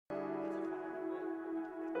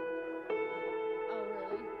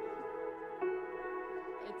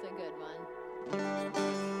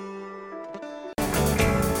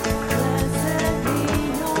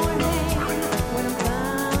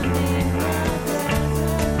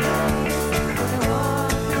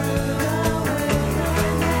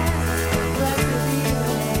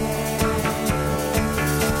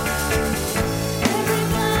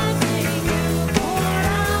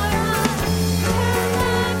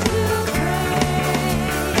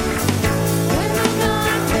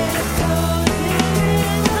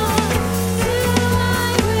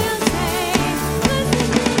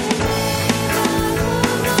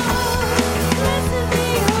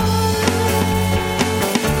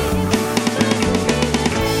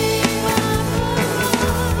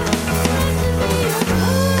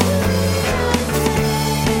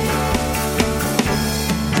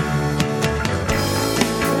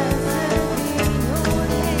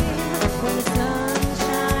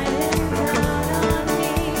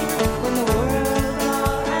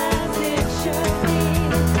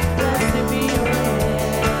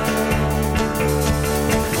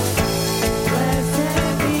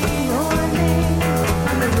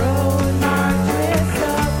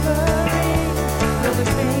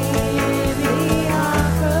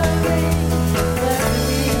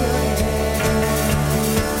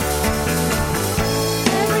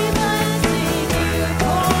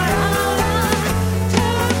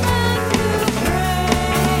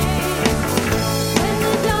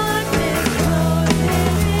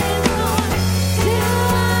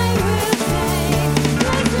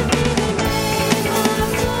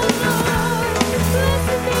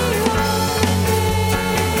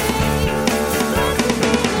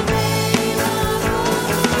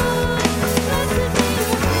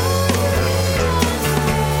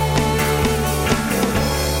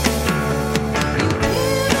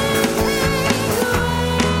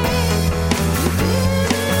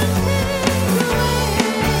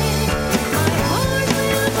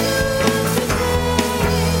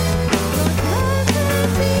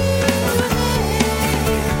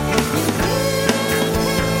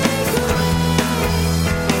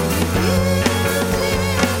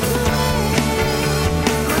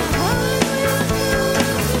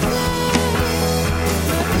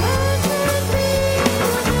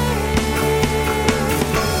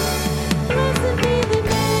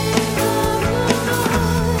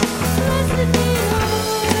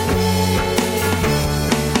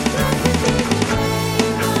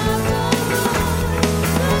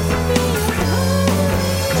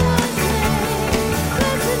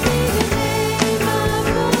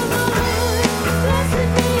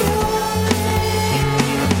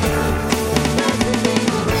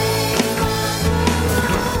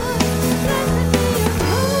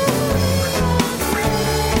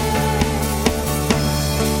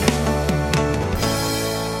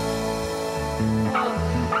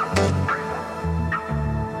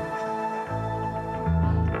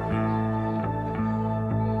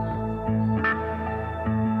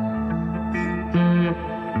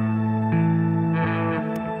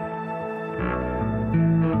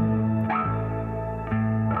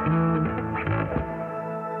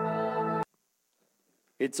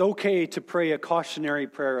It's okay to pray a cautionary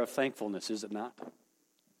prayer of thankfulness, is it not?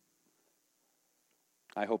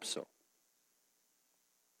 I hope so.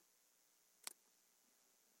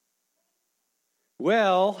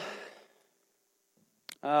 Well,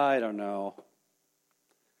 I don't know.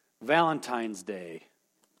 Valentine's Day.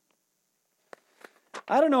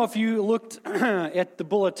 I don't know if you looked at the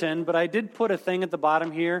bulletin, but I did put a thing at the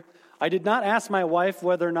bottom here. I did not ask my wife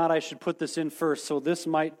whether or not I should put this in first, so this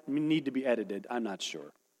might need to be edited. I'm not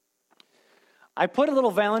sure. I put a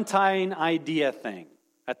little Valentine idea thing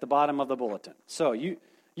at the bottom of the bulletin. So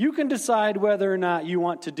you can decide whether or not you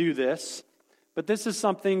want to do this, but this is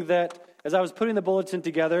something that, as I was putting the bulletin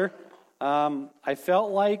together, I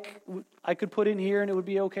felt like I could put in here and it would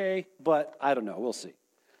be okay, but I don't know. We'll see.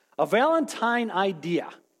 A Valentine idea.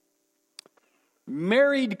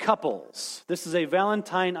 Married couples. This is a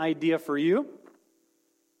Valentine idea for you.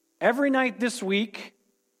 Every night this week,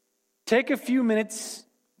 take a few minutes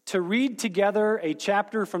to read together a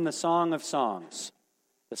chapter from the Song of Songs,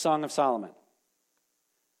 the Song of Solomon.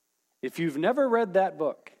 If you've never read that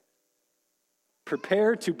book,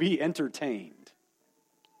 prepare to be entertained.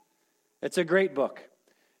 It's a great book.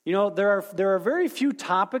 You know, there are very few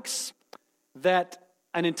topics that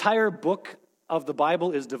an entire book of the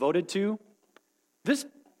Bible is devoted to. This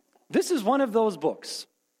is one of those books.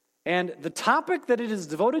 And the topic that it is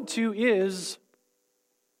devoted to is,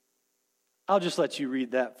 I'll just let you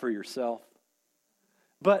read that for yourself.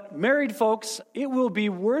 But married folks, it will be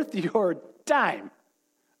worth your time,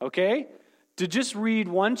 okay, to just read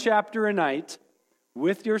one chapter a night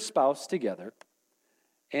with your spouse together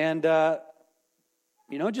and,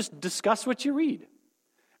 just discuss what you read.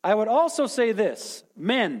 I would also say this,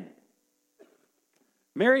 men,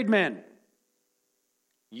 married men,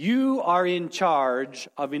 you are in charge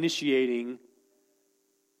of initiating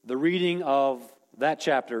the reading of that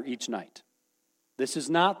chapter each night. This is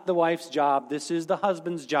not the wife's job. This is the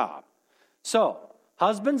husband's job. So,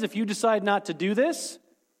 husbands, if you decide not to do this,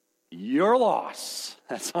 your loss.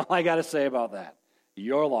 That's all I got to say about that.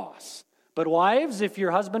 Your loss. But wives, if your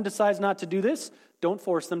husband decides not to do this, don't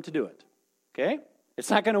force them to do it. Okay? It's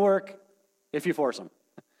not going to work if you force them.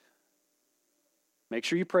 Make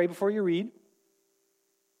sure you pray before you read.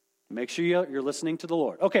 Make sure you're listening to the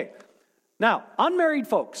Lord. Okay. Now, unmarried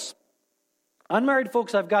folks. Unmarried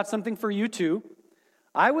folks, I've got something for you too.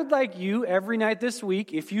 I would like you every night this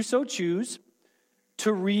week, if you so choose,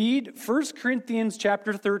 to read 1 Corinthians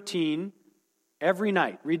chapter 13 every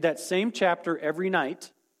night. Read that same chapter every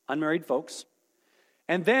night, unmarried folks.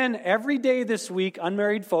 And then every day this week,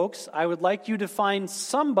 unmarried folks, I would like you to find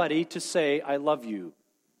somebody to say, I love you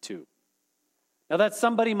to. Now that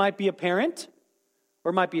somebody might be a parent, or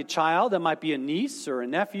it might be a child, it might be a niece or a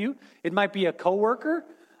nephew, it might be a coworker.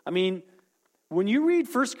 I mean, when you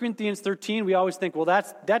read 1 Corinthians 13, we always think, well,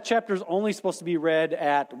 that chapter is only supposed to be read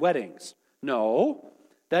at weddings. No,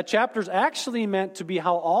 that chapter is actually meant to be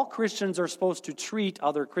how all Christians are supposed to treat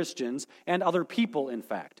other Christians and other people, in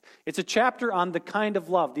fact. It's a chapter on the kind of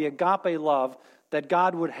love, the agape love, that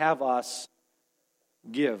God would have us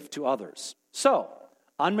give to others. So,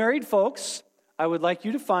 unmarried folks, I would like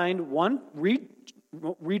you to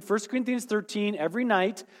read 1 Corinthians 13 every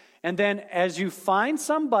night, and then as you find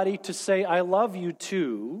somebody to say, I love you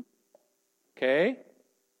too, okay,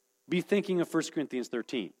 be thinking of 1 Corinthians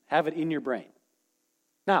 13. Have it in your brain.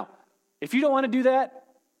 Now, if you don't want to do that,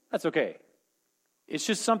 that's okay. It's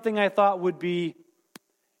just something I thought would be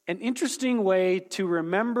an interesting way to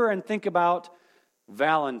remember and think about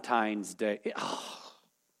Valentine's Day.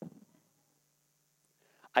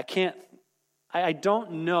 I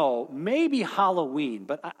don't know, maybe Halloween,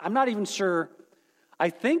 but I'm not even sure.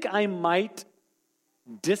 I think I might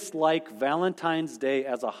dislike Valentine's Day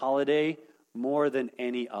as a holiday more than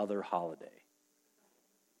any other holiday.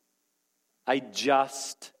 I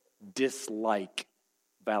just dislike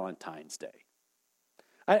Valentine's Day.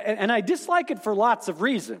 And I dislike it for lots of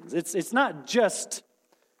reasons. It's not just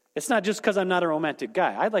because I'm not a romantic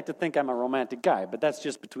guy. I'd like to think I'm a romantic guy, but that's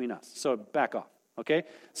just between us. So back off, okay?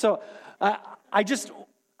 So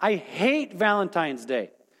I hate Valentine's Day.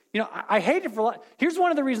 You know, I hate it for a lot. Here's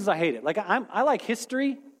one of the reasons I hate it. Like, I like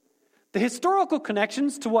history. The historical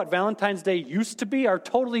connections to what Valentine's Day used to be are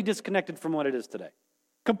totally disconnected from what it is today.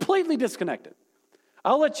 Completely disconnected.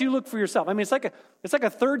 I'll let you look for yourself. I mean, it's like a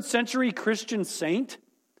 3rd century Christian saint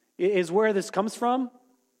is where this comes from.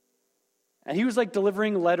 And he was like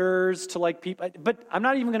delivering letters to like people. But I'm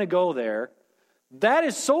not even going to go there. That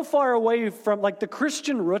is so far away from, like the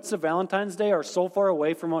Christian roots of Valentine's Day are so far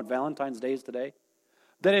away from what Valentine's Day is today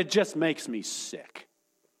that it just makes me sick.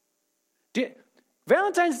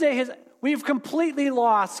 Valentine's Day we've completely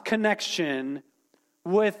lost connection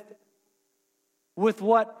with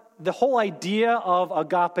what the whole idea of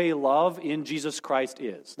agape love in Jesus Christ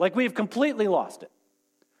is. Like, we've completely lost it.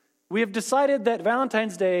 We have decided that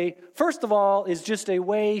Valentine's Day, first of all, is just a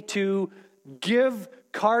way to give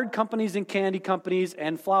card companies and candy companies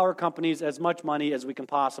and flower companies as much money as we can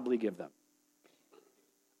possibly give them.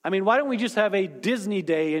 I mean, why don't we just have a Disney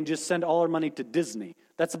Day and just send all our money to Disney?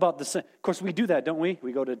 That's about the same. Of course, we do that, don't we?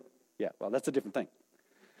 We go to, that's a different thing.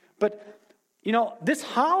 But, this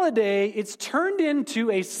holiday, it's turned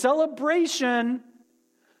into a celebration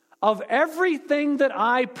of everything that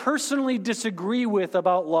I personally disagree with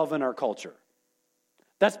about love in our culture.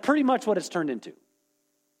 That's pretty much what it's turned into.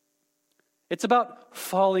 It's about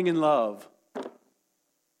falling in love.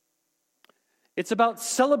 It's about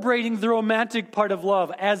celebrating the romantic part of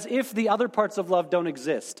love as if the other parts of love don't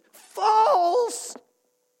exist. False!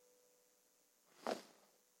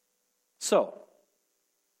 So,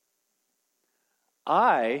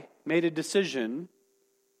 I made a decision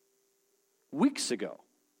weeks ago,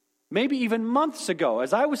 maybe even months ago,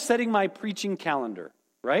 as I was setting my preaching calendar,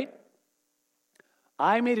 right?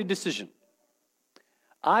 I made a decision.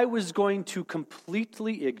 I was going to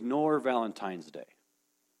completely ignore Valentine's Day.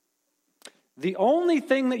 The only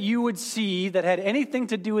thing that you would see that had anything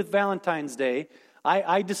to do with Valentine's Day,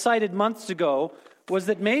 I decided months ago, was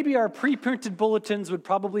that maybe our pre-printed bulletins would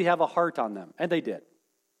probably have a heart on them, and they did.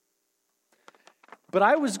 But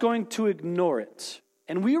I was going to ignore it,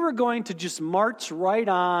 and we were going to just march right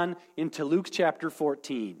on into Luke chapter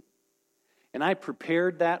 14. And I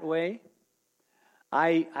prepared that way.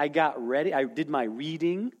 I got ready. I did my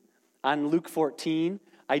reading on Luke 14.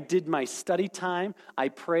 I did my study time. I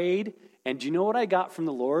prayed. And do you know what I got from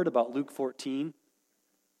the Lord about Luke 14?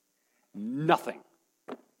 Nothing.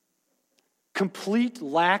 Complete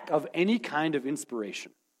lack of any kind of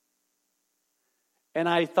inspiration. And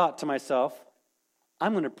I thought to myself,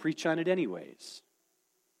 I'm going to preach on it anyways,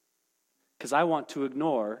 because I want to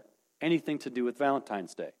ignore anything to do with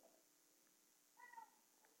Valentine's Day.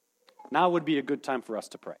 Now would be a good time for us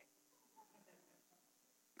to pray.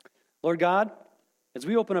 Lord God, as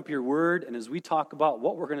we open up your word and as we talk about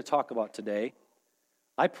what we're going to talk about today,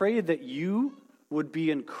 I pray that you would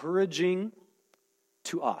be encouraging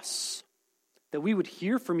to us, that we would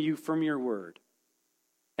hear from you from your word,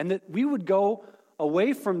 and that we would go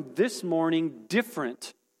away from this morning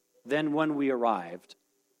different than when we arrived,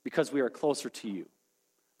 because we are closer to you.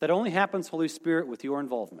 That only happens, Holy Spirit, with your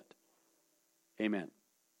involvement. Amen.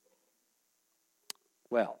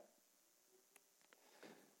 Well,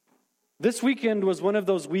 this weekend was one of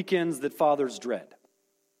those weekends that fathers dread.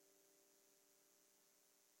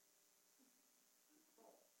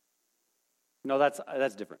 No, that's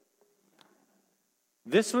different.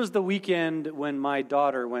 This was the weekend when my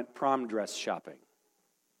daughter went prom dress shopping.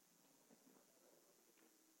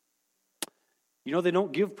 You know, they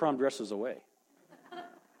don't give prom dresses away.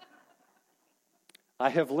 I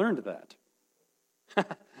have learned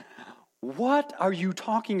that. What are you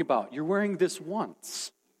talking about? You're wearing this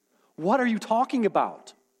once. What are you talking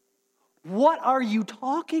about? What are you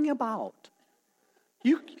talking about?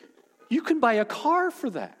 You can buy a car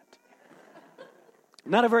for that.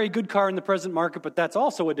 Not a very good car in the present market, but that's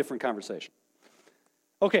also a different conversation.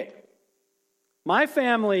 Okay. My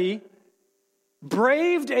family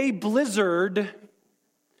braved a blizzard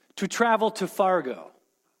to travel to Fargo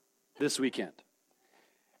this weekend.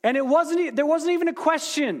 And there wasn't even a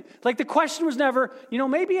question. Like, the question was never,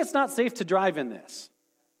 maybe it's not safe to drive in this.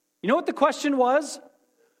 You know what the question was?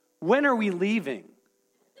 When are we leaving?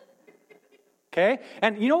 Okay?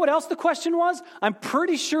 And you know what else the question was? I'm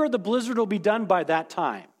pretty sure the blizzard will be done by that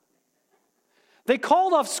time. They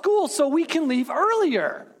called off school so we can leave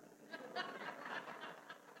earlier.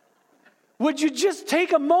 Would you just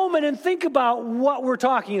take a moment and think about what we're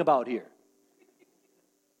talking about here?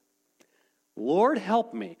 Lord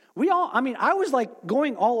help me. I was like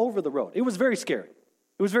going all over the road. It was very scary.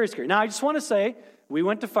 It was very scary. Now, I just want to say, we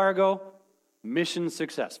went to Fargo, mission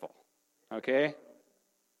successful. Okay?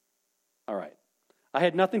 All right. I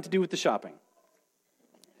had nothing to do with the shopping.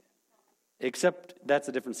 Except that's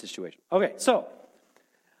a different situation. Okay, so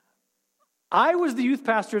I was the youth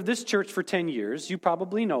pastor of this church for 10 years. You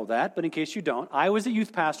probably know that, but in case you don't, I was a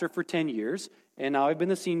youth pastor for 10 years, and now I've been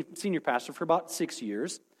the senior pastor for about 6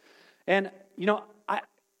 years. And,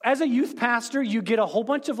 as a youth pastor, you get a whole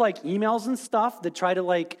bunch of emails and stuff that try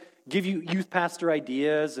to give you youth pastor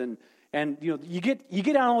ideas, and And you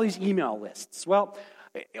get on all these email lists. Well,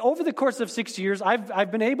 over the course of 6 years,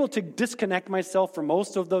 I've been able to disconnect myself from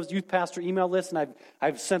most of those youth pastor email lists, and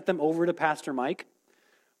I've sent them over to Pastor Mike.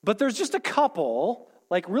 But there's just a couple,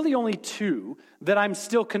 like really only two, that I'm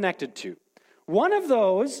still connected to. One of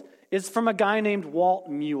those is from a guy named Walt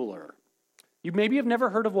Mueller. You maybe have never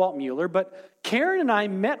heard of Walt Mueller, but Karen and I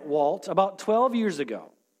met Walt about 12 years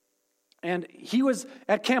ago. And he was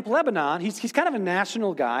at Camp Lebanon. He's kind of a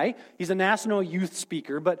national guy. He's a national youth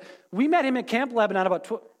speaker. But we met him at Camp Lebanon about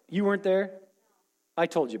You weren't there? I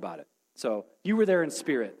told you about it. So you were there in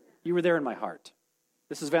spirit. You were there in my heart.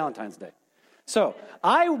 This is Valentine's Day. So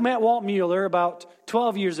I met Walt Mueller about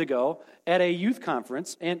 12 years ago at a youth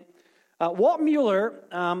conference. And Walt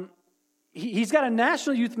Mueller, he's got a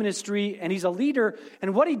national youth ministry, and he's a leader.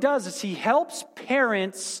 And what he does is he helps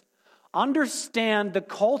parents understand the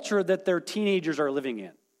culture that their teenagers are living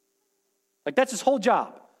in. Like, that's his whole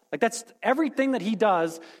job. Like, that's everything that he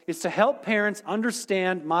does is to help parents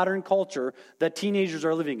understand modern culture that teenagers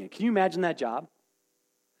are living in. Can you imagine that job?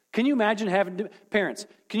 Can you imagine parents,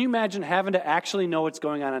 can you imagine having to actually know what's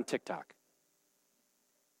going on TikTok?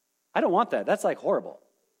 I don't want that. That's like horrible.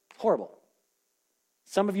 Horrible.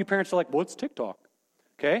 Some of you parents are like, what's TikTok?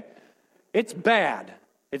 Okay? It's bad.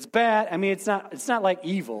 It's bad. I mean, it's not like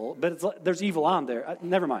evil, but there's evil on there.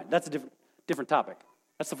 Never mind. That's a different topic.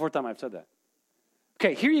 That's the fourth time I've said that.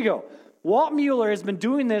 Okay, here you go. Walt Mueller has been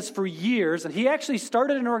doing this for years, and he actually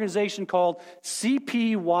started an organization called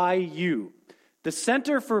CPYU, the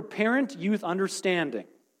Center for Parent Youth Understanding.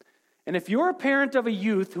 And if you're a parent of a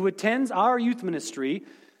youth who attends our youth ministry,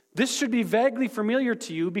 this should be vaguely familiar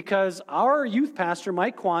to you because our youth pastor,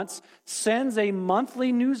 Mike Quantz, sends a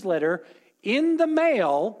monthly newsletter in the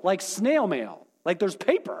mail, like snail mail, like there's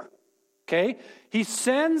paper, okay? He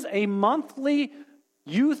sends a monthly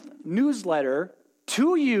youth newsletter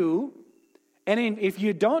to you, and if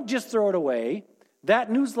you don't just throw it away, that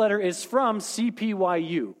newsletter is from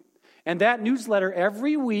CPYU. And that newsletter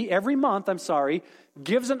every month,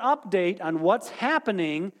 gives an update on what's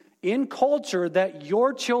happening in culture that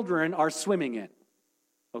your children are swimming in,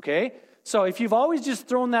 okay? So if you've always just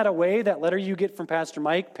thrown that away, that letter you get from Pastor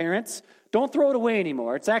Mike, parents, don't throw it away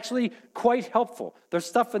anymore. It's actually quite helpful. There's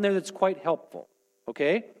stuff in there that's quite helpful,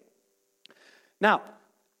 okay? Now,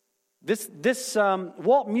 this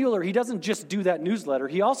Walt Mueller, he doesn't just do that newsletter.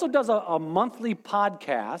 He also does a monthly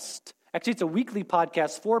podcast. Actually, it's a weekly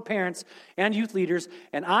podcast for parents and youth leaders,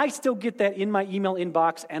 and I still get that in my email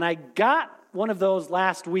inbox, and I got one of those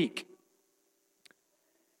last week.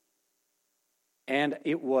 And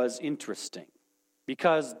it was interesting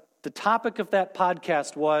because the topic of that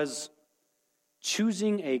podcast was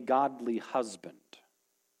choosing a godly husband.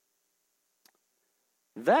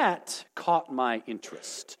 That caught my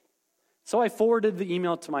interest. So I forwarded the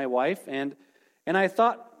email to my wife, and I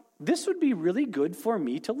thought, this would be really good for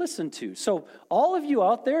me to listen to. So all of you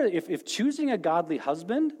out there, if choosing a godly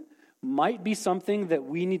husband might be something that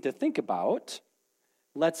we need to think about,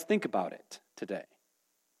 let's think about it today.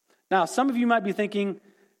 Now, some of you might be thinking,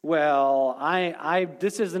 well,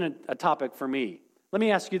 this isn't a topic for me. Let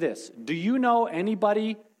me ask you this. Do you know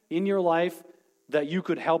anybody in your life that you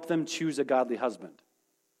could help them choose a godly husband?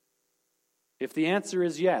 If the answer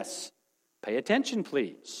is yes, pay attention,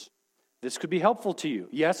 please. This could be helpful to you.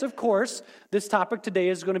 Yes, of course, this topic today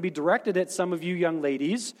is going to be directed at some of you young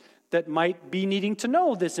ladies that might be needing to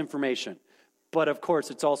know this information. But of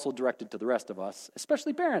course, it's also directed to the rest of us,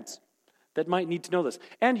 especially parents that might need to know this.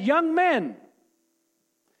 And young men,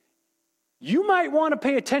 you might want to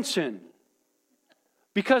pay attention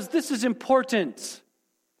because this is important.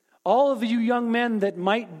 All of you young men that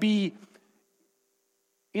might be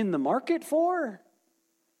in the market for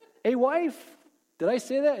a wife. Did I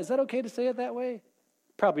say that? Is that okay to say it that way?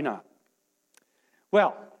 Probably not.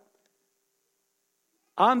 Well,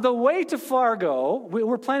 on the way to Fargo,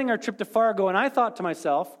 we're planning our trip to Fargo, and I thought to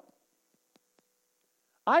myself,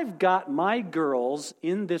 I've got my girls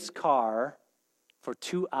in this car for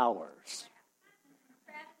 2 hours.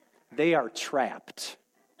 They are trapped.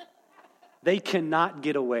 They cannot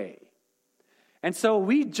get away. And so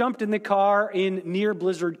we jumped in the car in near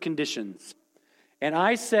blizzard conditions. And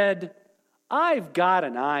I said, I've got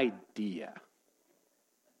an idea.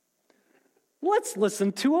 Let's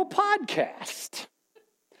listen to a podcast.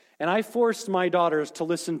 And I forced my daughters to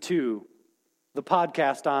listen to the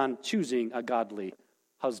podcast on choosing a godly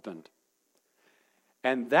husband.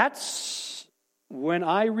 And that's when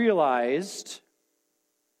I realized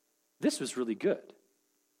this was really good.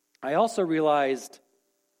 I also realized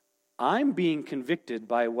I'm being convicted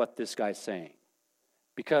by what this guy's saying.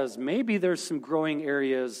 Because maybe there's some growing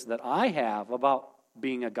areas that I have about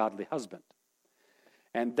being a godly husband.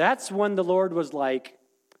 And that's when the Lord was like,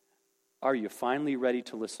 are you finally ready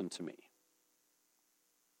to listen to me?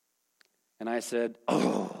 And I said,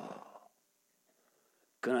 gonna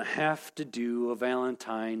have to do a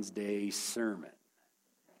Valentine's Day sermon.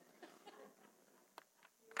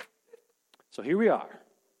 So here we are.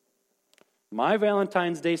 My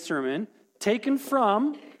Valentine's Day sermon, taken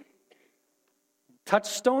from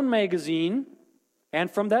Touchstone Magazine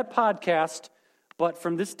and from that podcast, but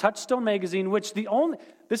from this Touchstone Magazine, which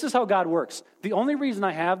this is how God works. The only reason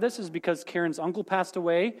I have this is because Karen's uncle passed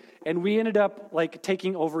away, and we ended up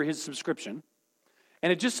taking over his subscription.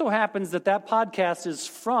 And it just so happens that podcast is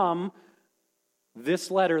from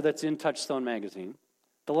this letter that's in Touchstone Magazine.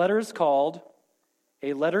 The letter is called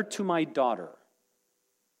A Letter to My Daughter.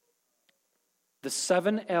 The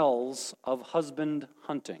 7 L's of Husband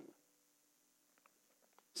Hunting.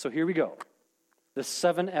 So here we go. The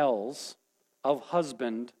 7 L's of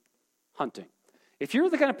husband hunting. If you're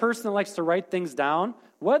the kind of person that likes to write things down,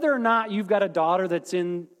 whether or not you've got a daughter that's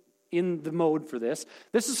in the mode for this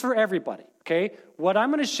is for everybody, okay? What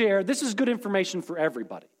I'm going to share, this is good information for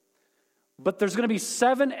everybody. But there's going to be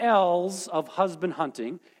 7 L's of husband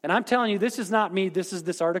hunting. And I'm telling you, this is not me, this is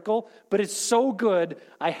this article, but it's so good,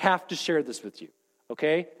 I have to share this with you,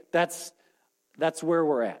 okay? That's where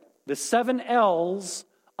we're at. The 7 L's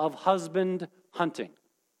of husband hunting.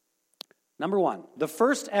 Number 1, the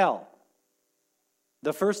first L.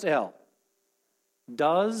 The first L.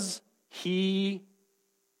 Does he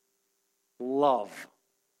love?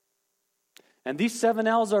 And these 7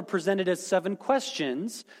 L's are presented as 7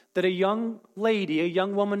 questions that a young lady, a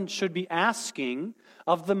young woman should be asking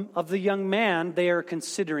of the young man they are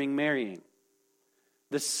considering marrying.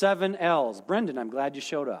 The 7 L's. Brendan, I'm glad you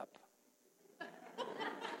showed up.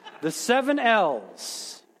 The 7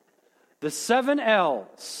 L's. The 7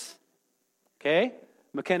 L's. Okay?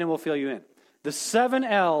 McKenna will fill you in. The 7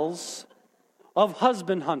 L's of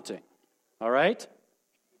husband hunting. All right?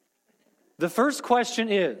 The first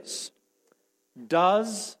question is,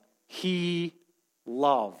 does he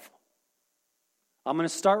love? I'm going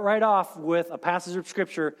to start right off with a passage of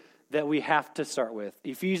Scripture that we have to start with.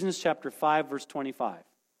 Ephesians chapter 5, verse 25.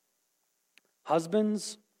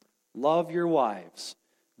 Husbands, love your wives,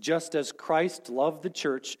 just as Christ loved the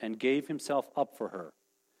church and gave himself up for her.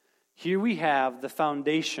 Here we have the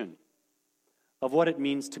foundation of what it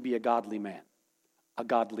means to be a godly man, a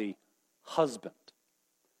godly husband.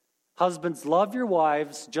 Husbands, love your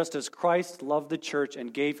wives just as Christ loved the church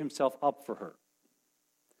and gave himself up for her.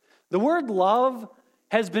 The word love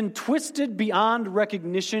has been twisted beyond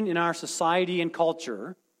recognition in our society and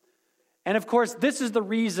culture. And of course, this is the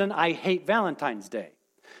reason I hate Valentine's Day.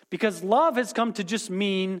 Because love has come to just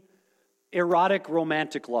mean erotic,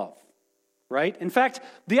 romantic love. Right? In fact,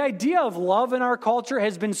 the idea of love in our culture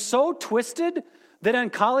has been so twisted that on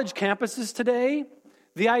college campuses today,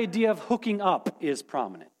 the idea of hooking up is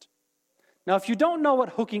prominent. Now, if you don't know what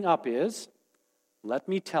hooking up is, let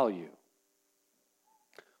me tell you.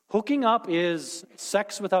 Hooking up is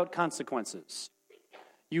sex without consequences.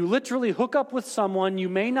 You literally hook up with someone you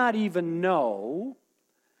may not even know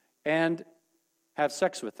and have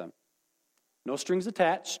sex with them. No strings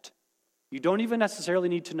attached. You don't even necessarily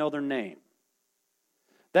need to know their name.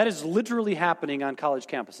 That is literally happening on college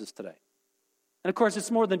campuses today. And of course, it's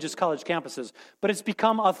more than just college campuses, but it's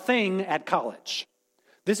become a thing at college.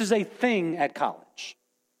 This is a thing at college.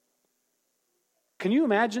 Can you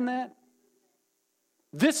imagine that?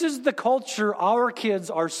 This is the culture our kids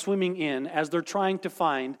are swimming in as they're trying to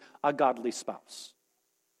find a godly spouse.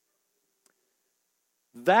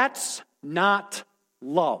 That's not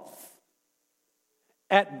love.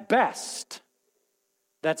 At best,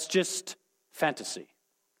 that's just fantasy.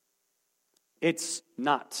 It's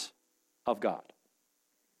not of God.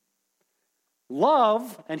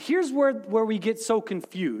 Love, and here's where we get so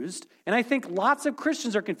confused, and I think lots of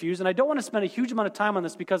Christians are confused, and I don't want to spend a huge amount of time on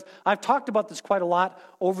this because I've talked about this quite a lot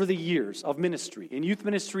over the years of ministry, in youth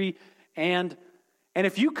ministry, and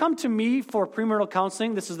if you come to me for premarital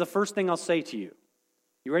counseling, this is the first thing I'll say to you.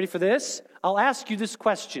 You ready for this? I'll ask you this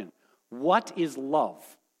question. What is love?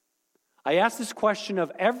 I ask this question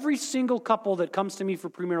of every single couple that comes to me for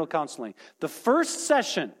premarital counseling. The first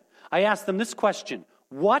session, I ask them this question.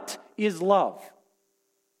 What is love?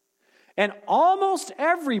 And almost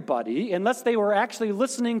everybody, unless they were actually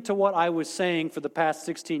listening to what I was saying for the past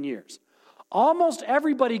 16 years, almost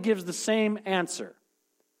everybody gives the same answer.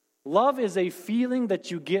 Love is a feeling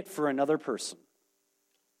that you get for another person.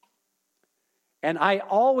 And I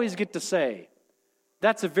always get to say,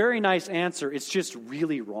 that's a very nice answer, it's just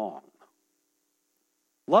really wrong.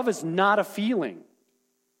 Love is not a feeling.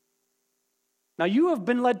 Now, you have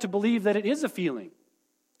been led to believe that it is a feeling,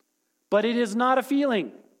 but it is not a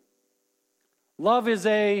feeling. Love is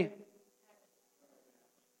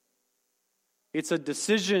it's a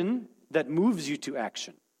decision that moves you to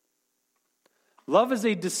action. Love is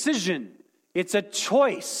a decision. It's a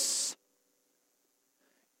choice.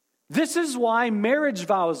 This is why marriage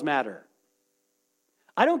vows matter.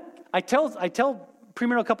 I tell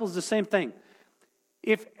premarital couples the same thing.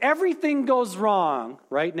 If everything goes wrong,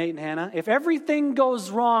 right, Nate and Hannah? If everything goes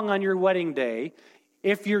wrong on your wedding day,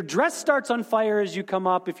 if your dress starts on fire as you come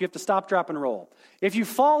up, if you have to stop, drop, and roll, if you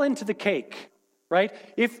fall into the cake, right?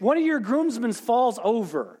 If one of your groomsmen falls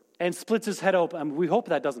over and splits his head open, we hope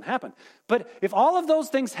that doesn't happen. But if all of those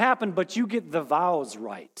things happen, but you get the vows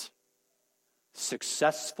right,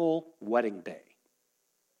 successful wedding day.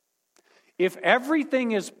 If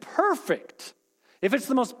everything is perfect, if it's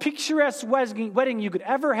the most picturesque wedding you could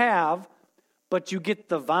ever have, but you get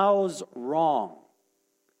the vows wrong,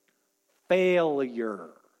 failure.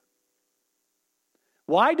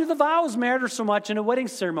 Why do the vows matter so much in a wedding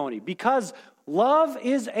ceremony? Because love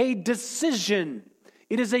is a decision.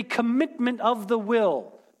 It is a commitment of the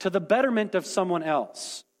will to the betterment of someone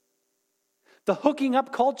else. The hooking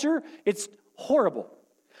up culture, it's horrible.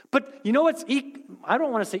 But you know what's, I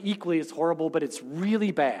don't want to say equally as horrible, but it's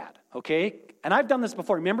really bad, okay? And I've done this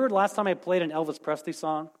before. Remember last time I played an Elvis Presley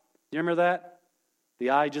song? You remember that?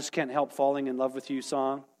 The I Just Can't Help Falling in Love with You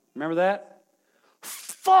song? Remember that?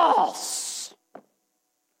 False!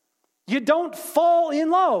 You don't fall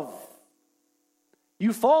in love.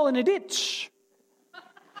 You fall in a ditch.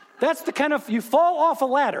 That's the kind of, you fall off a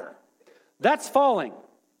ladder. That's falling.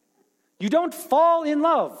 You don't fall in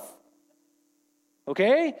love.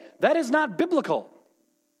 Okay? That is not biblical.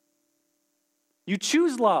 You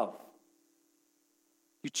choose love.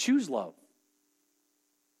 You choose love.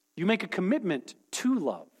 You make a commitment to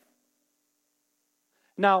love.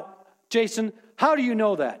 Now, Jason, how do you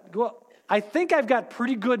know that? Well, I think I've got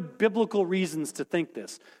pretty good biblical reasons to think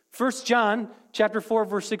this. 1 John chapter 4,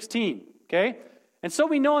 verse 16. Okay? And so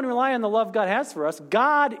we know and rely on the love God has for us.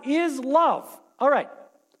 God is love. All right.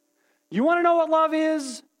 You want to know what love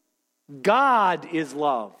is? God is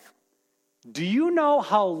love. Do you know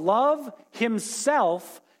how love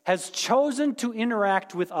himself has chosen to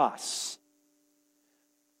interact with us?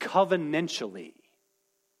 Covenantally.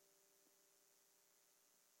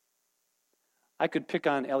 I could pick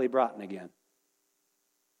on Ellie Broughton again.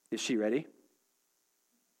 Is she ready?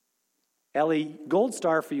 Ellie, gold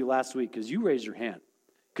star for you last week because you raised your hand.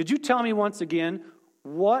 Could you tell me once again,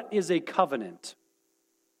 what is a covenant?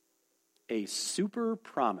 A super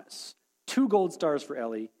promise. 2 gold stars for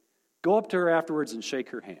Ellie. Go up to her afterwards and shake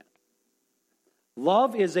her hand.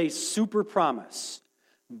 Love is a super promise.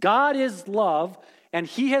 God is love, and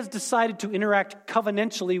he has decided to interact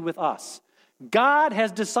covenantally with us. God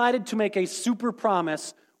has decided to make a super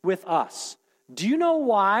promise with us. Do you know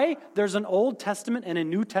why there's an Old Testament and a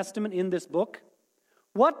New Testament in this book?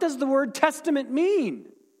 What does the word testament mean?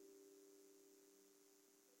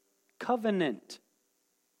 Covenant.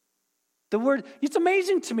 The word, it's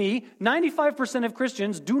amazing to me, 95% of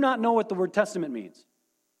Christians do not know what the word testament means.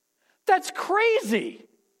 That's crazy.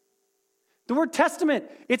 The word testament,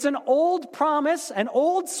 it's an old promise, an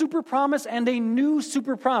old super promise, and a new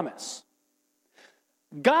super promise.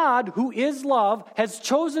 God, who is love, has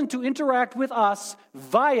chosen to interact with us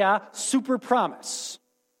via super promise.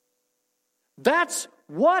 That's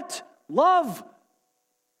what love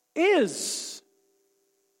is.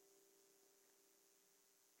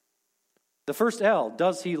 The first L,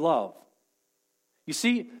 does he love? You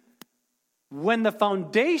see, when the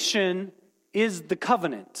foundation is the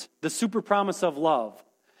covenant, the super promise of love,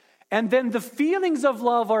 and then the feelings of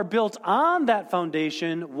love are built on that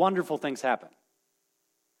foundation, wonderful things happen.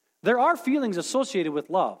 There are feelings associated with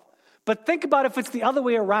love, but think about if it's the other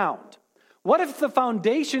way around. What if the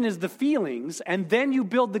foundation is the feelings, and then you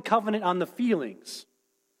build the covenant on the feelings?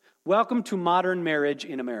 Welcome to modern marriage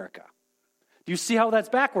in America. Do you see how that's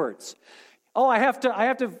backwards? Oh, I have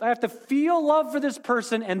to feel love for this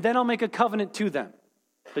person, and then I'll make a covenant to them.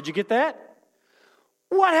 Did you get that?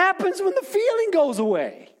 What happens when the feeling goes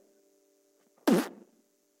away?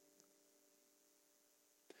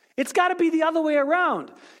 It's got to be the other way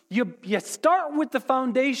around. You start with the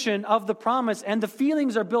foundation of the promise, and the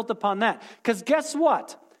feelings are built upon that. Because guess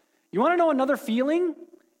what? You want to know another feeling?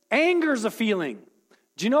 Anger's a feeling.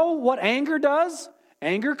 Do you know what anger does?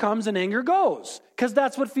 Anger comes and anger goes. Because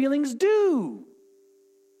that's what feelings do.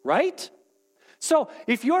 Right? So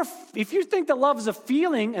if you think that love is a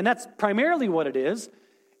feeling, and that's primarily what it is,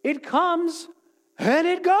 it comes and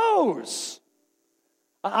it goes.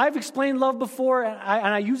 I've explained love before, and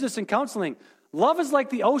I use this in counseling. Love is like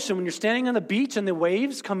the ocean when you're standing on the beach and the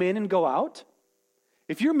waves come in and go out.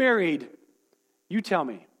 If you're married, you tell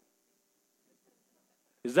me.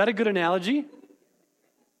 Is that a good analogy?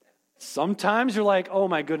 Sometimes you're like, oh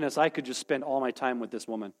my goodness, I could just spend all my time with this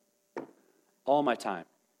woman. All my time.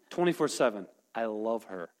 24/7. I love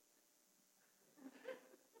her.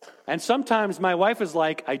 And sometimes my wife is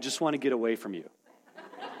like, I just want to get away from you.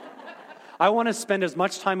 I want to spend as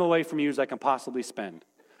much time away from you as I can possibly spend.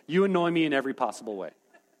 You annoy me in every possible way.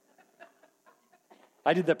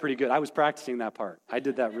 I did that pretty good. I was practicing that part. I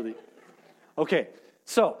did that really. Okay,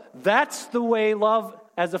 so that's the way love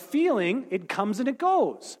as a feeling, it comes and it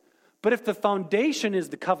goes. But if the foundation is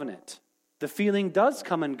the covenant, the feeling does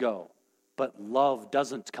come and go, but love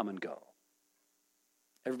doesn't come and go.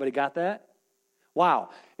 Everybody got that? Wow.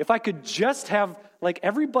 If I could just have, like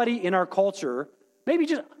everybody in our culture, maybe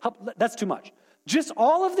just, that's too much. Just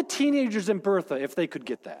all of the teenagers in Bertha, if they could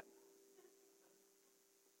get that.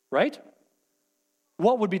 Right?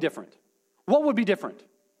 What would be different? What would be different?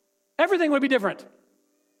 Everything would be different.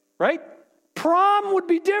 Right? Prom would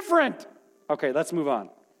be different. Okay, let's move on.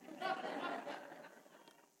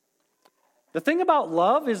 The thing about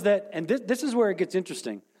love is that, and this is where it gets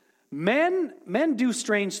interesting, men do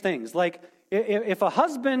strange things. Like, if a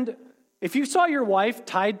husband, if you saw your wife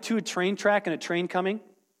tied to a train track and a train coming,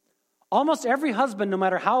 almost every husband, no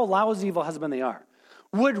matter how lousy of a husband they are,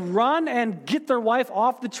 would run and get their wife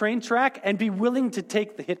off the train track and be willing to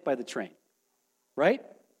take the hit by the train. Right?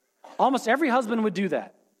 Almost every husband would do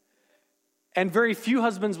that. And very few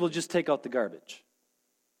husbands will just take out the garbage.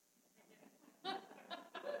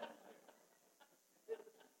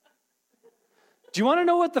 Do you want to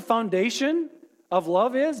know what the foundation of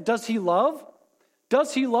love is? Does he love?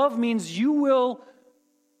 Does he love means you will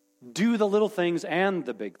do the little things and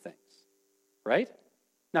the big things, right?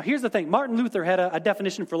 Now here's the thing. Martin Luther had a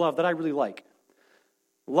definition for love that I really like.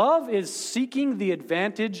 Love is seeking the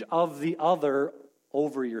advantage of the other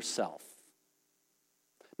over yourself.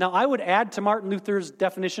 Now I would add to Martin Luther's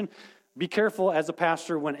definition, be careful as a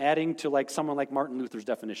pastor when adding to like someone like Martin Luther's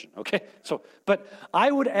definition, okay? So, but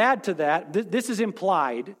I would add to that, this is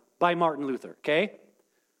implied by Martin Luther, okay?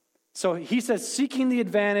 So he says, seeking the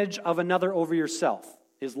advantage of another over yourself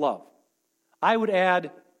is love. I would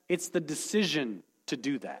add, it's the decision to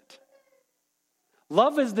do that.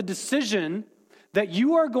 Love is the decision that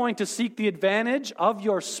you are going to seek the advantage of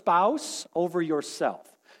your spouse over yourself.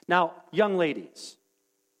 Now, young ladies,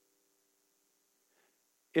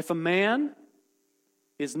 if a man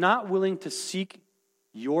is not willing to seek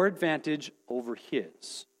your advantage over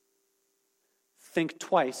his, think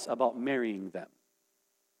twice about marrying them.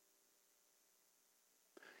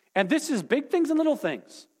 And this is big things and little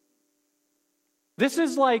things. This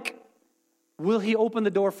is like, will he open the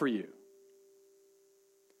door for you?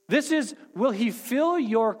 This is, will he fill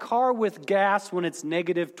your car with gas when it's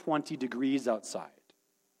negative 20 degrees outside?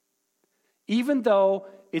 Even though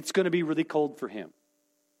it's going to be really cold for him.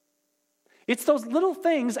 It's those little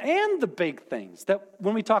things and the big things that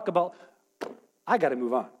when we talk about, I got to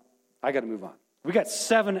move on. I got to move on. We got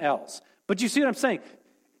 7 L's. But you see what I'm saying?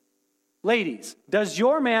 Ladies, does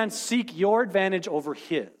your man seek your advantage over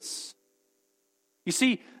his? You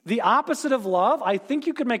see, the opposite of love, I think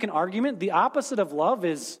you could make an argument, the opposite of love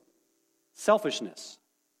is selfishness.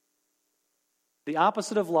 The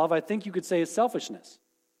opposite of love, I think you could say, is selfishness.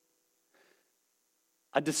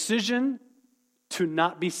 A decision to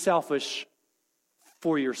not be selfish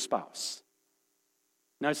for your spouse.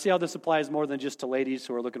 Now, see how this applies more than just to ladies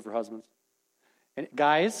who are looking for husbands? And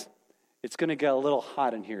guys, it's going to get a little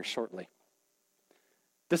hot in here shortly.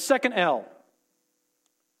 The second L,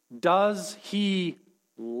 does he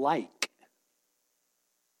like?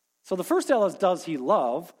 So the first L is does he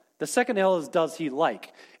love? The second L is does he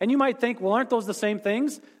like? And you might think, well, aren't those the same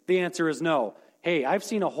things? The answer is no. Hey, I've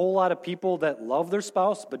seen a whole lot of people that love their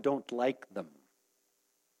spouse but don't like them.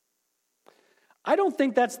 I don't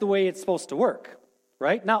think that's the way it's supposed to work,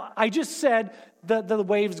 right? Now, I just said the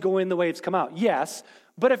waves go in, the waves come out. Yes,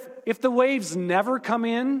 but if the waves never come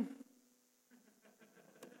in,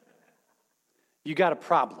 you got a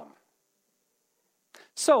problem.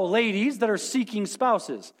 So, ladies that are seeking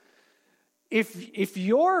spouses, if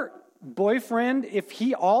your boyfriend,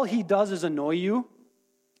 all he does is annoy you,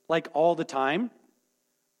 like all the time,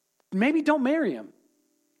 maybe don't marry him.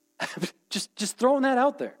 just throwing that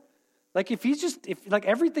out there. Like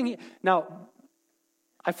everything. Now,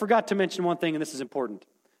 I forgot to mention one thing, and this is important.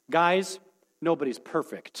 Guys, nobody's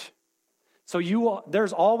perfect. So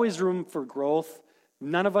there's always room for growth.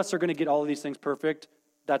 None of us are going to get all of these things perfect.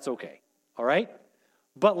 That's okay. All right?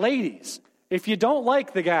 But ladies, if you don't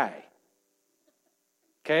like the guy,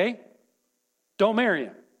 okay, don't marry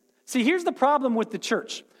him. See, here's the problem with the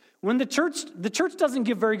church. When the church doesn't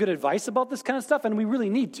give very good advice about this kind of stuff, and we really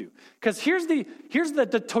need to. Because here's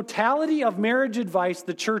the totality of marriage advice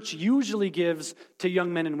the church usually gives to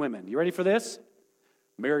young men and women. You ready for this?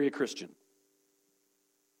 Marry a Christian.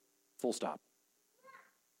 Full stop.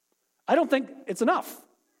 I don't think it's enough.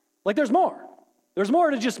 Like, there's more. There's more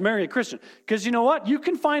to just marry a Christian. Because you know what? You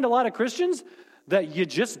can find a lot of Christians that you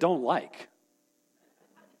just don't like.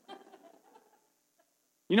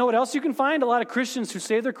 You know what else you can find? A lot of Christians who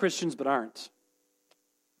say they're Christians but aren't.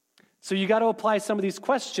 So you got to apply some of these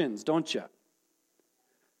questions, don't you?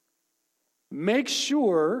 Make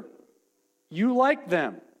sure you like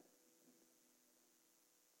them.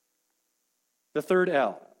 The third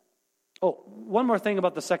L. Oh, one more thing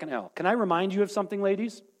about the second L. Can I remind you of something,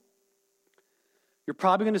 ladies? You're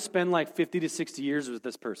probably going to spend like 50 to 60 years with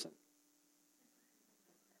this person.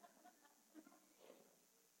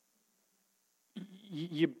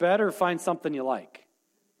 You better find something you like.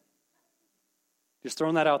 Just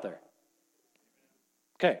throwing that out there.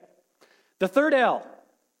 Okay. The third L.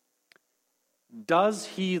 Does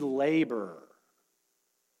he labor?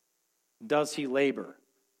 Does he labor?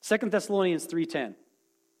 2 Thessalonians 3:10.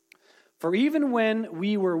 For even when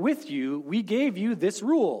we were with you, we gave you this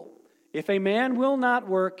rule. If a man will not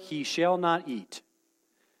work, he shall not eat.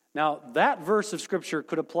 Now, that verse of Scripture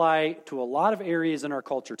could apply to a lot of areas in our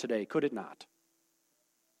culture today, could it not?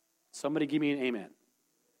 Somebody give me an amen.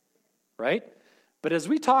 Right? But as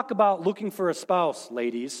we talk about looking for a spouse,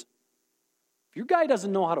 ladies, if your guy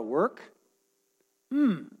doesn't know how to work,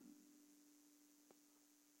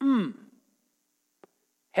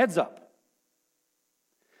 heads up.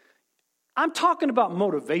 I'm talking about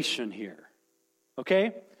motivation here,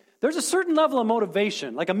 okay? There's a certain level of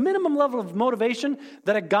motivation, like a minimum level of motivation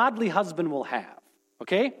that a godly husband will have,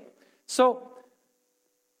 okay? So,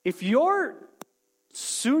 if your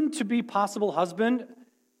soon-to-be possible husband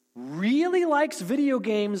really likes video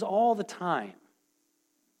games all the time,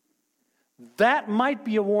 that might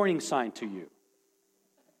be a warning sign to you.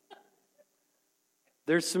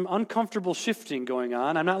 There's some uncomfortable shifting going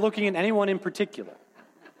on. I'm not looking at anyone in particular.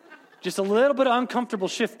 Just a little bit of uncomfortable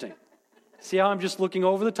shifting. See how I'm just looking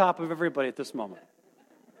over the top of everybody at this moment?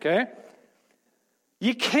 Okay?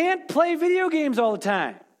 You can't play video games all the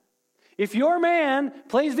time. If your man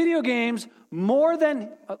plays video games more than...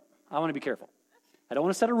 I want to be careful. I don't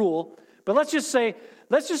want to set a rule. But let's just say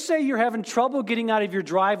you're having trouble getting out of your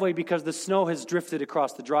driveway because the snow has drifted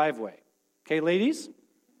across the driveway. Okay, ladies?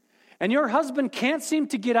 And your husband can't seem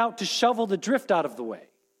to get out to shovel the drift out of the way.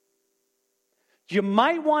 You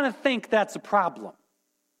might want to think that's a problem.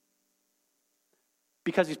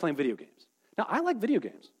 Because he's playing video games. Now, I like video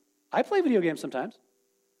games. I play video games sometimes.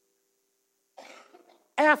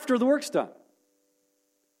 After the work's done.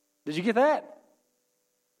 Did you get that?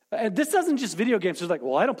 And this isn't just video games. It's like,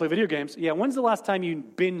 well, I don't play video games. Yeah, when's the last time you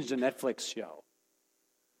binged a Netflix show?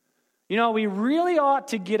 You know, we really ought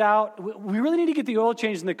to get out. We really need to get the oil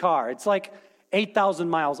changed in the car. It's like 8,000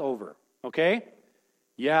 miles over, okay?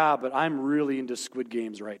 Yeah, but I'm really into Squid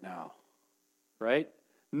Games right now, right?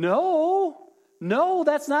 No,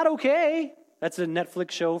 that's not okay. That's a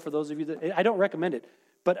Netflix show for those of you that, I don't recommend it.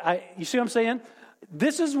 But you see what I'm saying?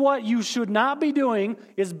 This is what you should not be doing,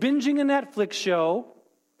 is binging a Netflix show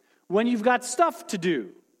when you've got stuff to do.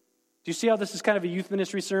 Do you see how this is kind of a youth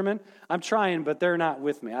ministry sermon? I'm trying, but they're not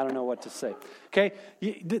with me. I don't know what to say. Okay?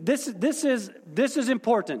 This is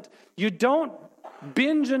important. You don't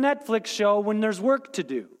binge a Netflix show when there's work to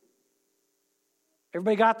do.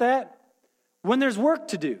 Everybody got that? When there's work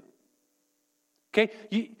to do. Okay?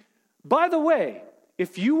 By the way,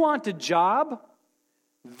 if you want a job,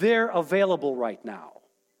 they're available right now.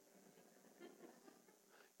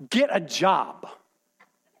 Get a job.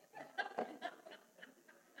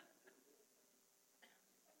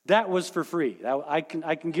 That was for free. I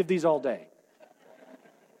can give these all day.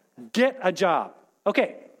 Get a job.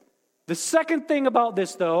 Okay. The second thing about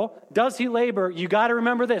this, though, does he labor? You got to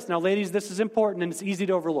remember this. Now, ladies, this is important and it's easy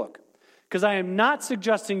to overlook. Because I am not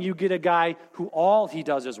suggesting you get a guy who all he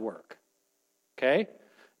does is work. Okay?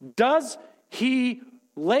 Does he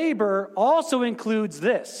labor also includes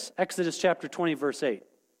this. Exodus chapter 20, verse 8.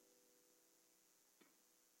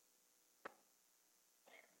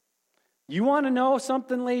 You want to know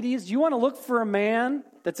something, ladies? You want to look for a man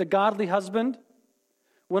that's a godly husband?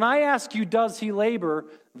 When I ask you, does he labor,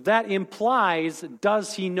 that implies,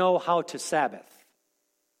 does he know how to Sabbath?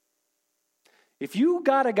 If you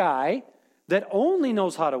got a guy that only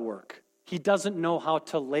knows how to work, he doesn't know how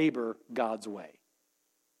to labor God's way.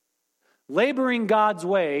 Laboring God's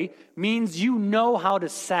way means you know how to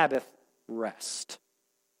Sabbath rest.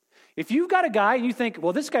 If you've got a guy and you think,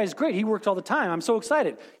 well, this guy's great, he works all the time, I'm so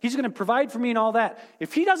excited, he's going to provide for me and all that.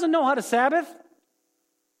 If he doesn't know how to Sabbath,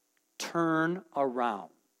 turn around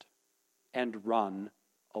and run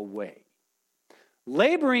away.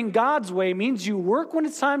 Laboring God's way means you work when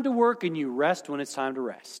it's time to work and you rest when it's time to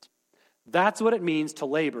rest. That's what it means to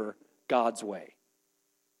labor God's way.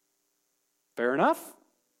 Fair enough?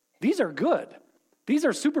 These are good. These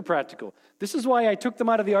are super practical. This is why I took them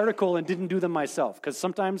out of the article and didn't do them myself, because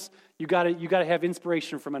sometimes you got to have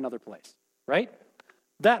inspiration from another place, right?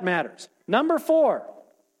 That matters. Number 4,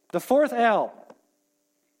 the fourth L.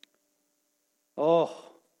 Oh,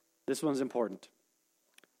 this one's important.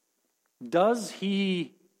 Does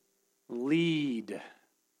he lead?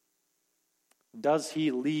 Does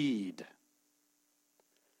he lead?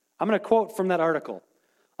 I'm going to quote from that article.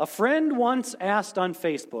 A friend once asked on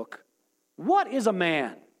Facebook, "What is a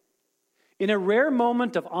man?" In a rare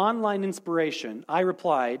moment of online inspiration, I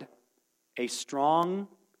replied, "A strong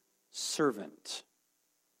servant."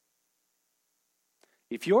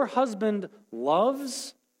 If your husband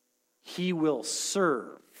loves, he will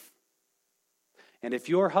serve. And if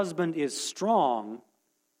your husband is strong,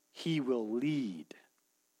 he will lead.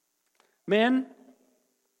 Men,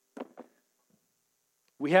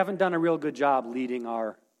 we haven't done a real good job leading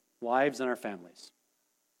our wives and our families.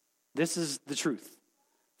 This is the truth.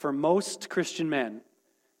 For most Christian men,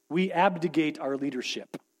 we abdicate our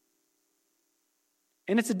leadership.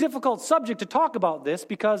 And it's a difficult subject to talk about this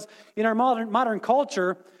because in our modern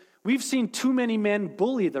culture, we've seen too many men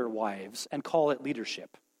bully their wives and call it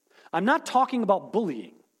leadership. I'm not talking about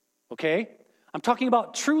bullying, okay? I'm talking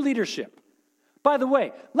about true leadership. By the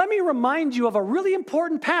way, let me remind you of a really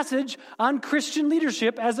important passage on Christian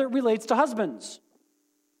leadership as it relates to husbands.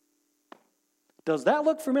 Does that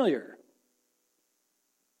look familiar?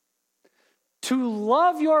 To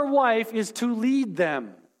love your wife is to lead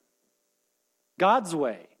them God's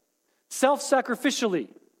way, self-sacrificially.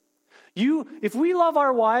 If we love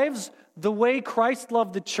our wives the way Christ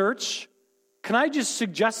loved the church, can I just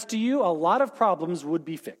suggest to you a lot of problems would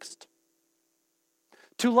be fixed.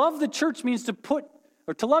 To love the church means to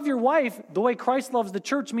love your wife the way Christ loves the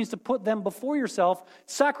church means to put them before yourself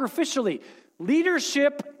sacrificially.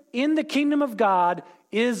 Leadership in the kingdom of God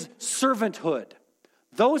is servanthood.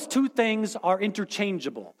 Those two things are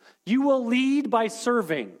interchangeable. You will lead by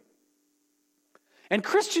serving. And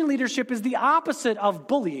Christian leadership is the opposite of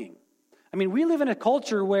bullying. I mean, we live in a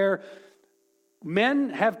culture where men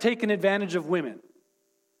have taken advantage of women.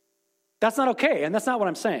 That's not okay, and that's not what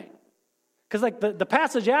I'm saying. Because like the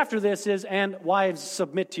passage after this is, and wives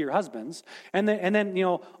submit to your husbands. And then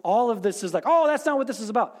all of this is like, oh, that's not what this is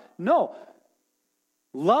about. No.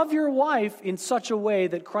 Love your wife in such a way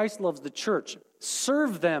that Christ loves the church.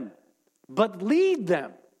 Serve them, but lead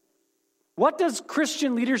them. What does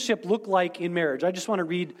Christian leadership look like in marriage? I just want to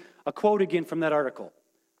read a quote again from that article.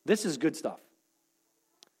 This is good stuff.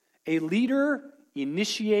 A leader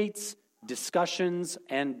initiates discussions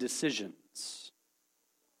and decisions.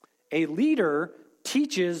 A leader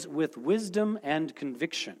teaches with wisdom and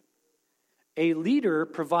conviction. A leader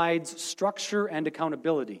provides structure and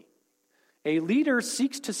accountability. A leader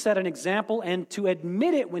seeks to set an example and to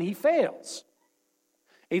admit it when he fails.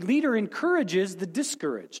 A leader encourages the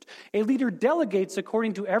discouraged. A leader delegates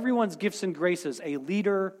according to everyone's gifts and graces. A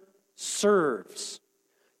leader serves.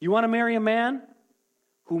 You want to marry a man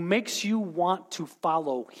who makes you want to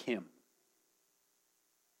follow him.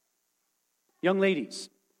 Young ladies,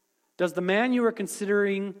 does the man you are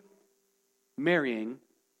considering marrying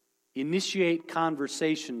initiate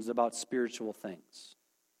conversations about spiritual things?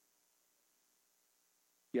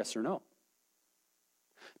 Yes or no?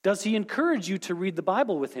 Does he encourage you to read the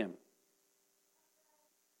Bible with him?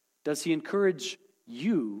 Does he encourage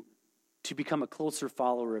you to become a closer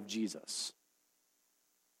follower of Jesus?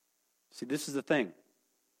 See, this is the thing.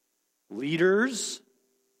 Leaders,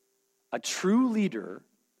 a true leader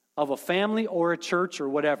of a family or a church or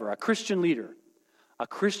whatever, a Christian leader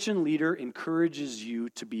encourages you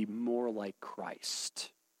to be more like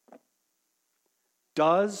Christ.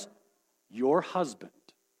 Does your husband,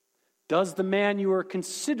 does the man you are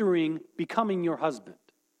considering becoming your husband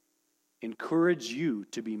encourage you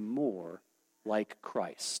to be more like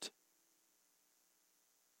Christ?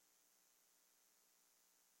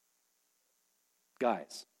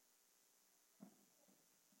 Guys,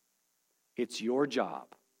 it's your job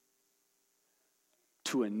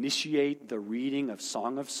to initiate the reading of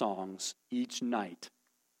Song of Songs each night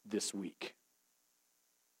this week.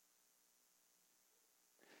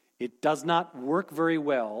 It does not work very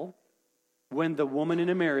well when the woman in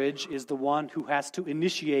a marriage is the one who has to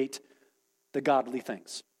initiate the godly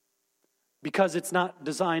things. because it's not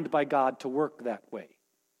designed by God to work that way.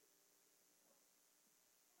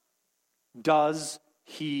 Does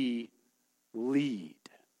he lead?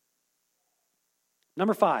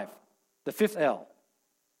 Number 5, the 5th L.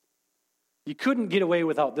 You couldn't get away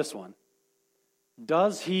without this one.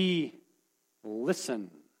 Does he listen?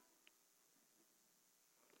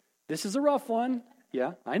 This is a rough one.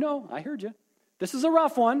 Yeah, I know. I heard you. This is a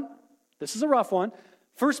rough one.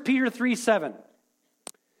 1 Peter 3:7.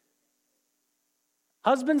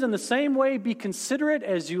 Husbands, in the same way, be considerate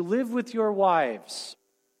as you live with your wives.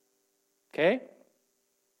 Okay?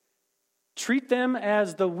 Treat them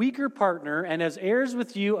as the weaker partner and as heirs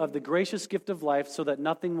with you of the gracious gift of life so that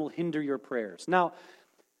nothing will hinder your prayers. Now,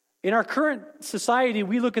 in our current society,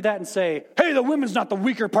 we look at that and say, hey, the woman's not the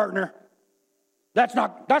weaker partner. That's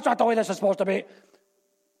not the way this is supposed to be.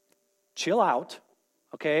 Chill out,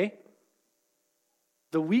 okay?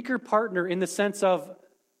 The weaker partner in the sense of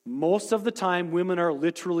most of the time, women are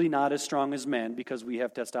literally not as strong as men because we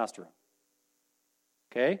have testosterone.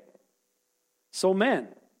 Okay? So men,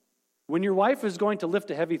 when your wife is going to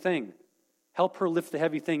lift a heavy thing, help her lift the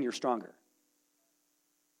heavy thing, you're stronger.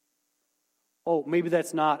 Oh, maybe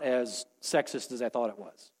that's not as sexist as I thought it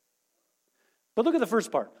was. But look at the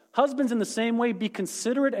first part. Husbands, in the same way, be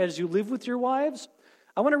considerate as you live with your wives.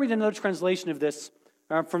 I want to read another translation of this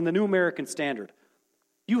from the New American Standard.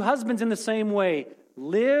 You husbands, in the same way,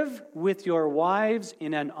 live with your wives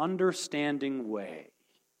in an understanding way.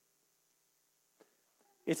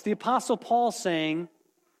 It's the Apostle Paul saying,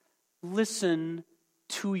 listen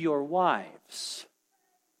to your wives.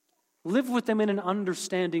 Live with them in an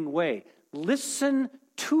understanding way. Listen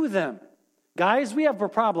to them. Guys, we have a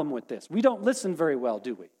problem with this. We don't listen very well,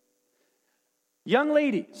 do we? Young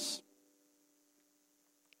ladies,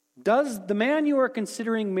 does the man you are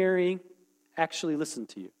considering marrying actually listen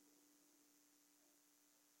to you?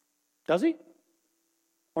 Does he?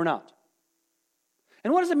 Or not?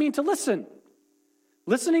 And what does it mean to listen?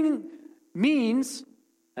 Listening means,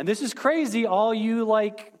 and this is crazy, all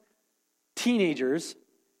you teenagers,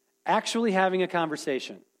 actually having a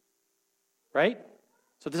conversation. Right?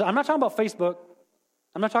 So I'm not talking about Facebook.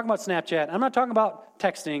 I'm not talking about Snapchat. I'm not talking about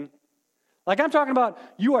texting. I'm talking about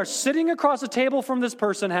you are sitting across a table from this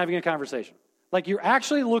person having a conversation. You're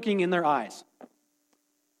actually looking in their eyes.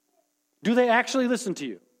 Do they actually listen to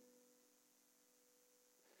you?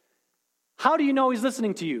 How do you know he's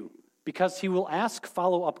listening to you? Because he will ask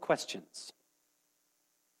follow-up questions.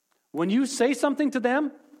 When you say something to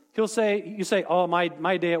them, you say, oh,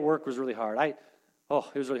 my day at work was really hard. It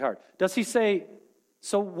was really hard. Does he say,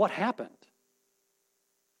 so what happened?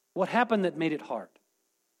 What happened that made it hard?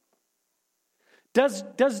 Does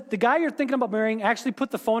the guy you're thinking about marrying actually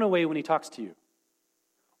put the phone away when he talks to you?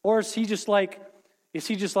 Or is he just like,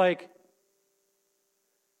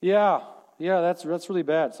 yeah, that's really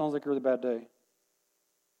bad. Sounds like a really bad day.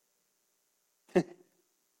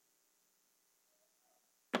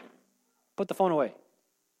 Put the phone away.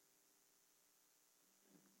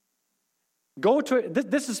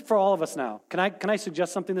 This is for all of us now. Can I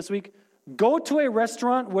suggest something this week? Go to a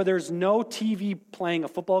restaurant where there's no TV playing a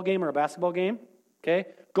football game or a basketball game. Okay?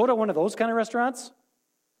 Go to one of those kind of restaurants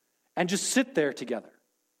and just sit there together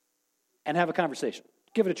and have a conversation.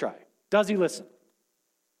 Give it a try. Does he listen?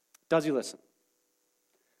 Does he listen?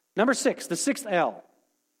 Number 6, the 6th L.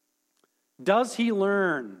 Does he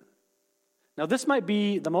learn? Now, this might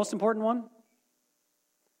be the most important one.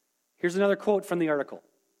 Here's another quote from the article.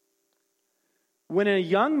 When a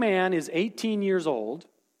young man is 18 years old,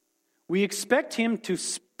 we expect him to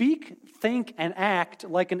speak, think, and act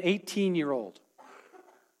like an 18-year-old.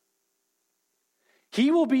 He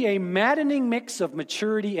will be a maddening mix of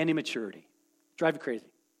maturity and immaturity. Drive you crazy.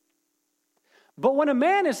 But when a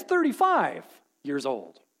man is 35 years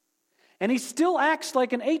old, and he still acts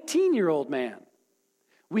like an 18-year-old man,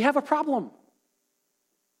 we have a problem.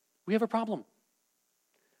 We have a problem.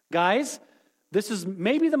 Guys, this is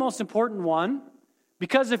maybe the most important one,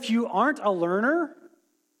 because if you aren't a learner,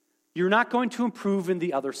 you're not going to improve in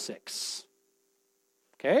the other 6.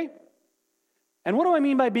 Okay? And what do I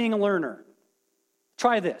mean by being a learner?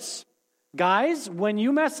 Try this. Guys, when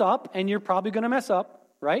you mess up, and you're probably going to mess up,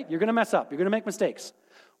 right? You're going to mess up. You're going to make mistakes.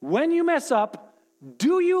 When you mess up,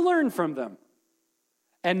 do you learn from them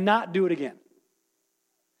and not do it again?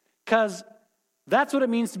 Because that's what it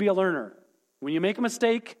means to be a learner. When you make a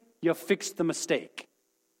mistake, you fix the mistake.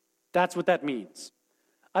 That's what that means.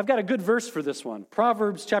 I've got a good verse for this one.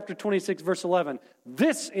 Proverbs chapter 26, verse 11.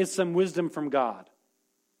 This is some wisdom from God.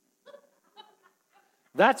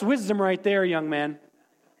 That's wisdom right there, young men.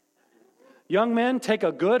 Young men, take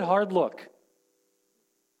a good hard look.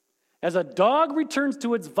 As a dog returns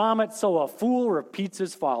to its vomit, so a fool repeats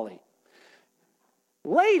his folly.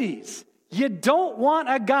 Ladies, you don't want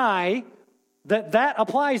a guy that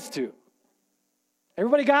applies to.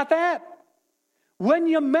 Everybody got that? When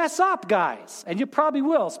you mess up, guys, and you probably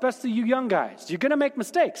will, especially you young guys, you're going to make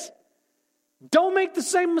mistakes. Don't make the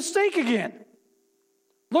same mistake again.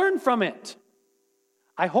 Learn from it.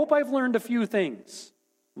 I hope I've learned a few things.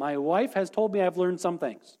 My wife has told me I've learned some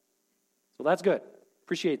things. So that's good.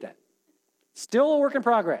 Appreciate that. Still a work in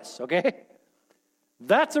progress, okay?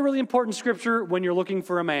 That's a really important scripture when you're looking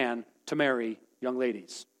for a man to marry young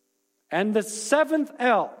ladies. And the seventh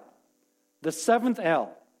L,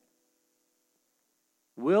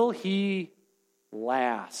 will he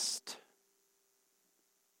last?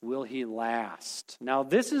 Will he last? Now,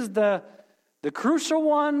 this is the crucial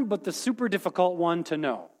one, but the super difficult one to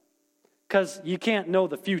know. Because you can't know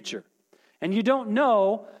the future. And you don't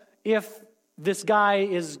know if this guy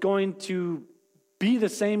is going to be the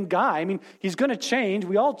same guy. I mean, he's going to change.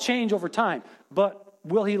 We all change over time. But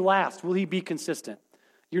will he last? Will he be consistent?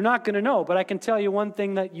 You're not going to know, but I can tell you one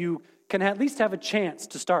thing that you can at least have a chance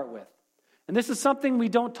to start with. And this is something we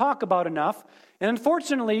don't talk about enough. And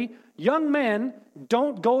unfortunately, young men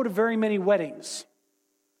don't go to very many weddings.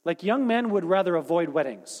 Like young men would rather avoid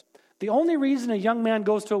weddings. The only reason a young man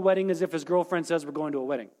goes to a wedding is if his girlfriend says we're going to a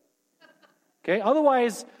wedding. Okay?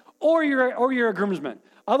 Otherwise, or you're a groomsman.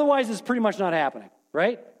 Otherwise, it's pretty much not happening,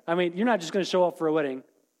 right? I mean, you're not just going to show up for a wedding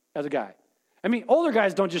as a guy. I mean, older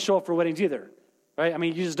guys don't just show up for weddings either, right? I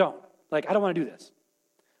mean, you just don't. Like, I don't want to do this.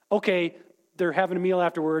 Okay, they're having a meal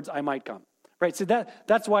afterwards, I might come. Right? So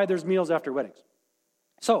that's why there's meals after weddings.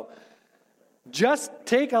 So, just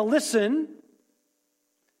take a listen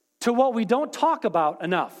to what we don't talk about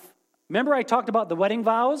enough. Remember I talked about the wedding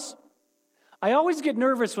vows? I always get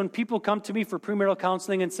nervous when people come to me for premarital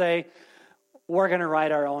counseling and say, we're going to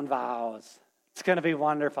write our own vows. It's going to be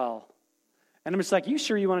wonderful. And I'm just like, you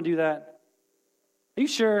sure you want to do that? Are you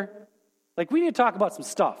sure? Like, we need to talk about some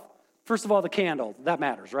stuff. First of all, the candle, that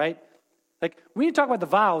matters, right? Like, we need to talk about the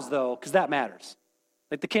vows, though, because that matters.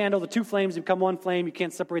 Like the candle, the two flames become one flame. You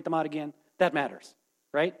can't separate them out again. That matters,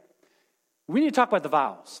 right? We need to talk about the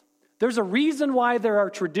vows. There's a reason why there are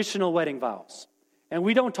traditional wedding vows. And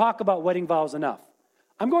we don't talk about wedding vows enough.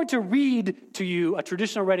 I'm going to read to you a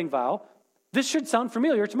traditional wedding vow. This should sound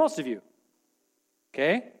familiar to most of you.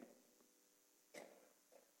 Okay?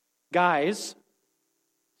 Guys,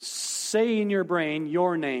 say in your brain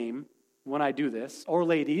your name when I do this. Or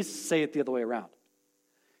ladies, say it the other way around.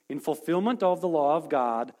 In fulfillment of the law of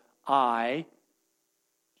God, I,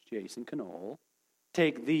 Jason Knoll,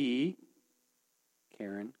 take thee,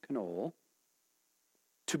 Karen Knoll,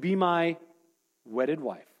 to be my wedded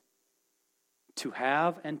wife, to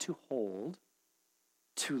have and to hold,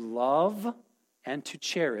 to love and to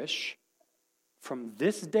cherish, from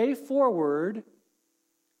this day forward,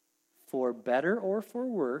 for better or for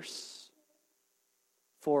worse,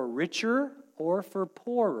 for richer or for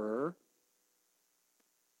poorer,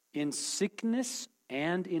 in sickness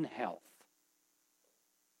and in health,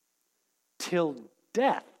 till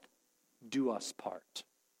death do us part.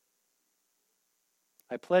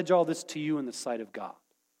 I pledge all this to you in the sight of God.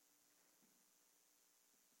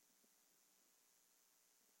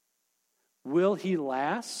 Will he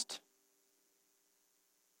last?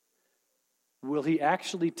 Will he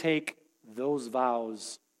actually take those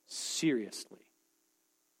vows seriously?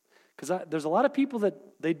 Because there's a lot of people that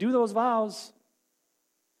they do those vows,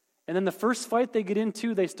 and then the first fight they get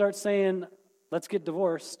into, they start saying, let's get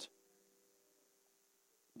divorced.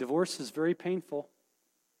 Divorce is very painful.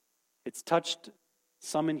 It's touched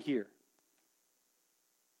some in here.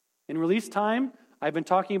 In release time, I've been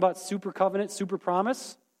talking about super covenant, super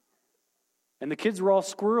promise, and the kids were all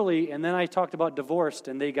squirrely, and then I talked about divorced,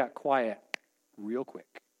 and they got quiet real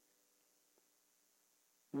quick.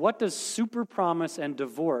 What does super promise and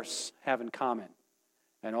divorce have in common?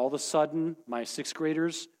 And all of a sudden, my sixth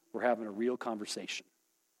graders were having a real conversation.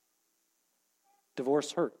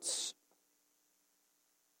 Divorce hurts.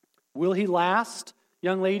 Will he last,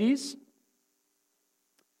 young ladies?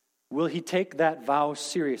 Will he take that vow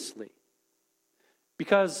seriously?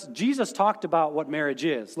 Because Jesus talked about what marriage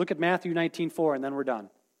is. Look at Matthew 19:4, and then we're done.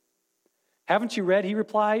 Haven't you read, he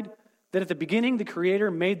replied, that at the beginning the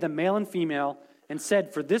Creator made them male and female and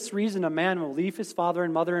said, for this reason a man will leave his father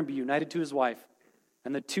and mother and be united to his wife,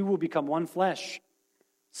 and the two will become one flesh.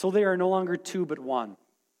 So they are no longer two but one.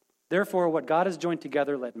 Therefore, what God has joined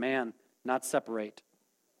together, let man not separate.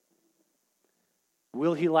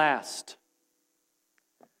 Will he last?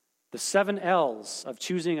 The 7 L's of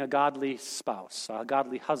choosing a godly spouse, a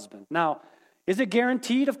godly husband. Now, is it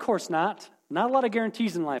guaranteed? Of course not. Not a lot of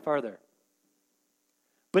guarantees in life, are there?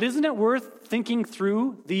 But isn't it worth thinking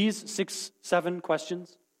through these 6, 7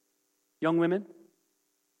 questions, young women?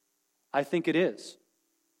 I think it is.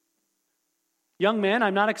 Young man,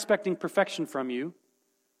 I'm not expecting perfection from you,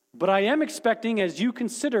 but I am expecting, as you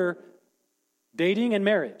consider dating and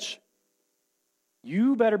marriage,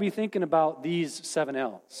 you better be thinking about these 7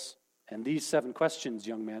 L's and these 7 questions,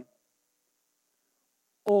 young man.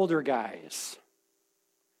 Older guys,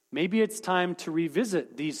 maybe it's time to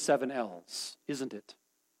revisit these 7 L's, isn't it?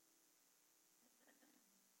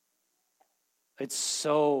 It's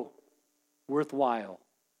so worthwhile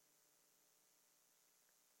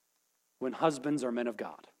when husbands are men of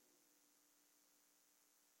God.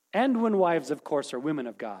 And when wives, of course, are women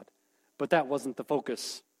of God. But that wasn't the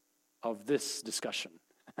focus of this discussion.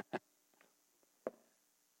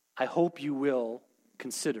 I hope you will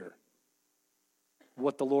consider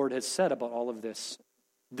what the Lord has said about all of this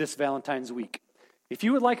Valentine's week. If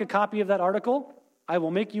you would like a copy of that article, I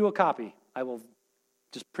will make you a copy. I will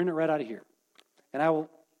just print it right out of here. And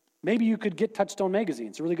maybe you could get Touchstone Magazine.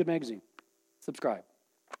 It's a really good magazine. Subscribe.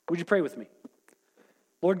 Would you pray with me?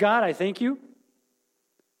 Lord God, I thank you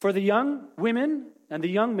for the young women and the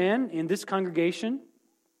young men in this congregation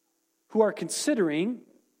who are considering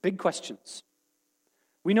big questions.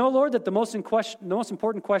 We know, Lord, that the most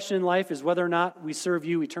important question in life is whether or not we serve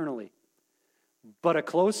you eternally. But a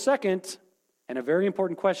close second and a very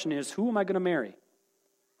important question is, who am I going to marry?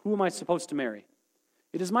 Who am I supposed to marry?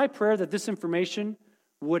 It is my prayer that this information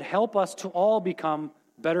would help us to all become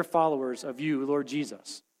better followers of you, Lord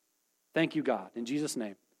Jesus. Thank you, God. In Jesus'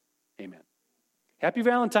 name, amen. Happy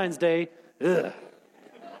Valentine's Day. Ugh.